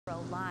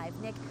Live.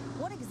 Nick,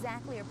 what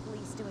exactly are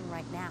police doing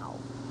right now?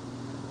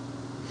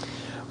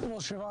 Well,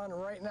 Siobhan,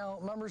 right now,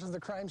 members of the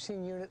crime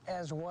scene unit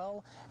as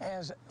well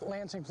as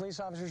Lansing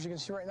police officers, you can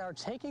see right now, are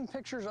taking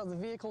pictures of the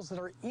vehicles that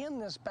are in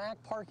this back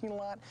parking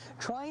lot,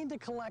 trying to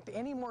collect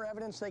any more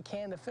evidence they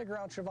can to figure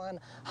out, Siobhan,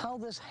 how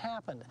this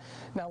happened.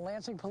 Now,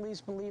 Lansing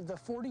police believe the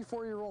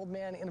 44-year-old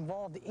man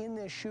involved in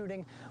this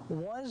shooting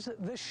was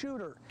the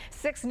shooter.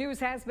 6 News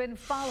has been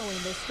following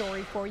this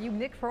story for you.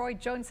 Nick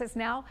Freud joins us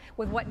now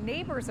with what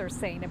neighbors are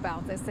saying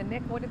about this. And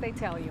Nick, what did they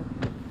tell you?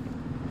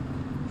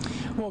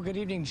 Well, good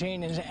evening,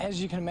 Jane.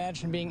 As you can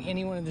imagine, being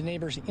any one of the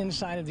neighbors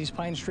inside of these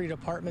Pine Street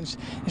apartments,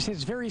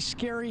 it's very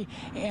scary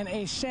and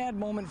a sad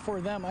moment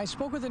for them. I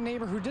spoke with a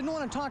neighbor who didn't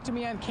want to talk to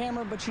me on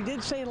camera, but she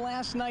did say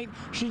last night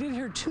she did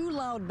hear 2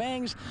 loud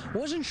bangs.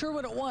 Wasn't sure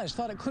what it was.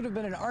 Thought it could have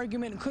been an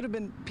argument. It could have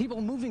been people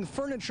moving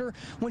furniture.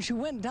 When she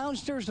went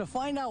downstairs to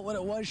find out what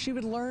it was, she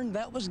would learn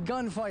that was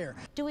gunfire.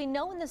 Do we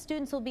know when the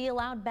students will be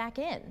allowed back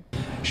in?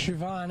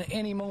 Siobhan,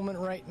 any moment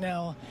right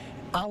now.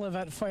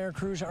 Olivet fire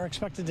crews are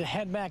expected to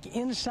head back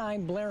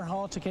inside Blair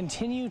Hall to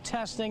continue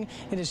testing.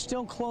 It is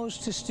still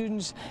closed to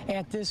students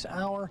at this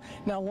hour.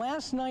 Now,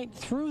 last night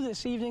through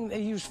this evening,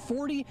 they used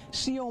 40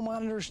 CO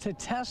monitors to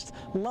test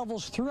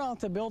levels throughout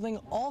the building.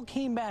 All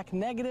came back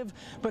negative,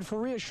 but for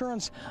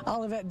reassurance,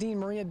 Olivet Dean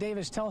Maria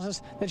Davis tells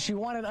us that she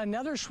wanted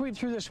another sweep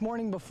through this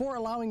morning before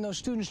allowing those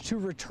students to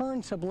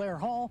return to Blair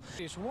Hall.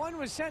 One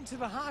was sent to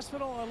the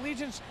hospital,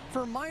 Allegiance,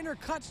 for minor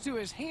cuts to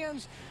his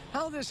hands.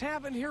 How this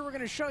happened here, we're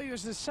going to show you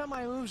as the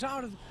semi moves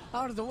out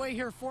of the way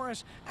here for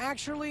us.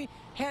 Actually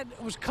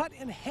was cut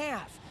in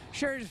half.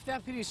 Sheriff's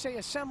deputies say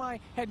a semi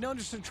had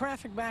noticed a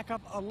traffic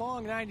backup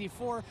along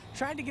 94,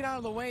 tried to get out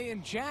of the way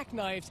and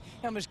jackknifed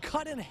and was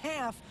cut in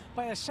half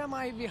by a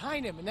semi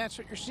behind him. And that's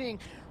what you're seeing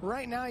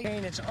right now.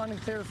 It's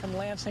unclear from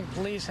Lansing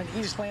police and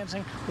East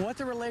Lansing what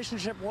the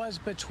relationship was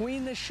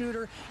between the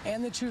shooter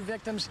and the 2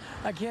 victims.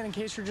 Again, in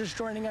case you're just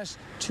joining us,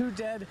 2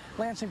 dead.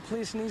 Lansing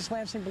police and East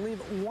Lansing believe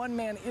 1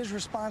 man is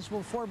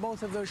responsible for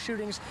both of those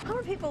shootings. How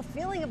are people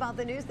feeling about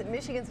the news that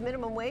Michigan's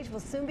minimum wage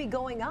will soon be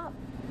going up?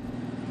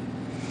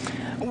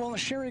 Well,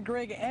 Sherry,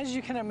 Greg, as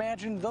you can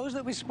imagine, those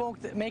that we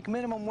spoke that make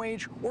minimum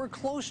wage or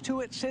close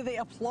to it say they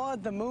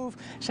applaud the move,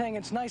 saying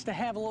it's nice to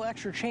have a little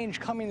extra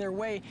change coming their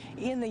way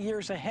in the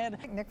years ahead.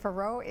 Nick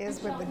Farrow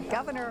is with the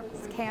governor's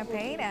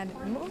campaign. And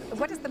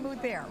what is the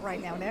mood there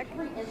right now, Nick?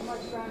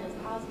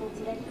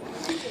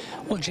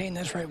 Well, Jane,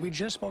 that's right. We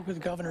just spoke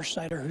with Governor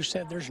Snyder, who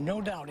said there's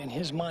no doubt in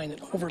his mind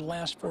that over the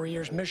last 4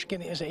 years,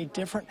 Michigan is a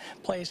different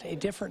place, a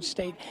different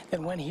state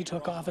than when he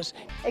took office.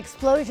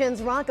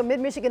 Explosions rock a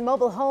mid-Michigan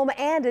mobile home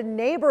and a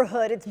neighborhood.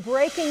 It's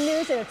breaking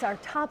news, and it's our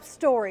top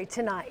story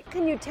tonight.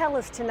 Can you tell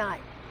us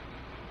tonight?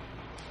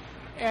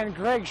 And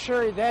Greg,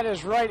 Sherry, that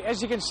is right.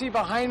 As you can see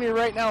behind me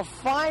right now,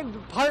 5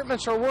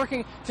 departments are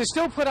working to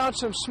still put out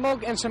some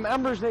smoke and some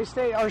embers. They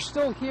say are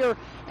still here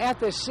at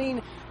the scene.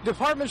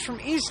 Departments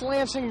from East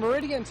Lansing,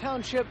 Meridian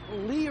Township,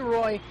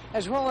 Leroy,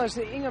 as well as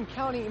the Ingham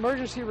County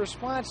Emergency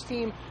Response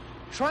Team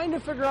trying to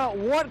figure out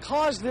what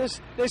caused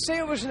this. They say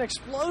it was an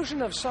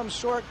explosion of some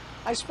sort.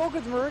 I spoke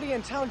with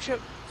Meridian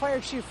Township Fire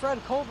Chief Fred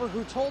Culver,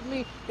 who told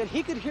me that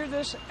he could hear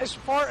this as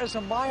far as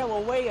a mile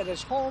away at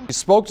his home. He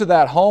spoke to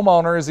that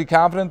homeowner. Is he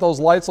confident those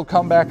lights will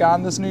come back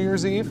on this New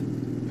Year's Eve?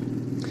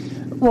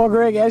 Well,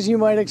 Greg, as you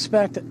might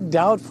expect,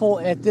 doubtful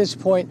at this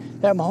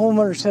point. That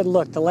homeowner said,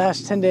 look, the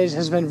last 10 days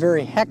has been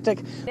very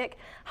hectic. Nick,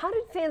 how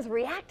did fans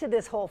react to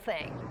this whole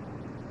thing?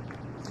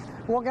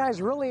 Well,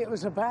 guys, really, it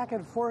was a back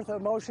and forth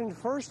emotion.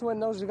 First, when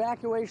those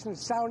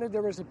evacuations sounded,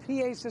 there was a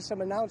PA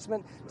system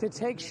announcement to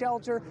take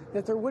shelter,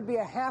 that there would be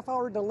a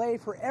half-hour delay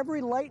for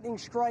every lightning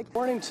strike.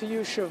 Morning to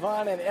you,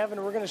 Siobhan and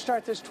Evan. We're going to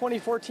start this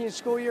 2014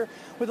 school year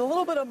with a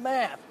little bit of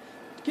math.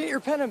 Get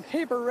your pen and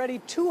paper ready.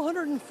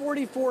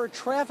 244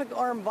 traffic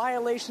arm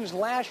violations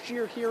last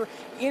year here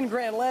in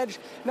Grand Ledge.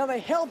 Now, they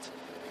helped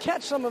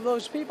catch some of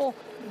those people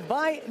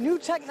by new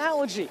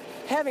technology,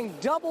 having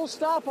double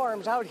stop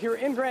arms out here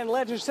in Grand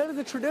Ledge instead of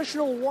the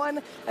traditional one,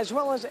 as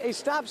well as a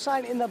stop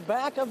sign in the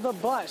back of the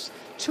bus.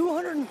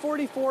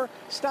 244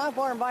 stop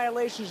arm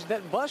violations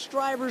that bus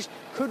drivers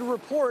could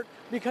report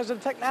because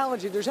of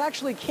technology. There's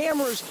actually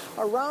cameras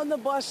around the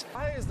bus.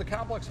 Why is the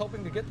complex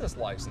hoping to get this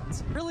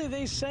license? Really,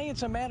 they say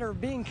it's a matter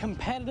of being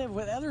competitive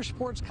with other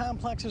sports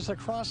complexes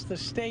across the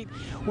state,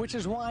 which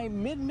is why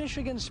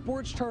Mid-Michigan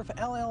Sports Turf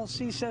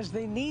LLC says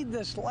they need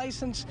this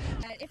license.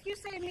 If you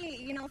save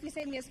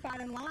me a spot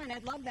in line,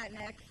 I'd love that,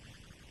 Nick.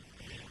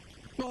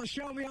 Well,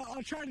 Shelby,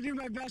 I'll try to do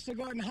my best to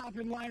go ahead and hop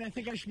in line. I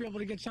think I should be able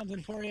to get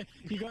something for you.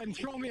 You go ahead and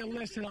throw me a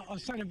list, and I'll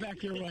send it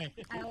back your way.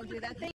 I will do that.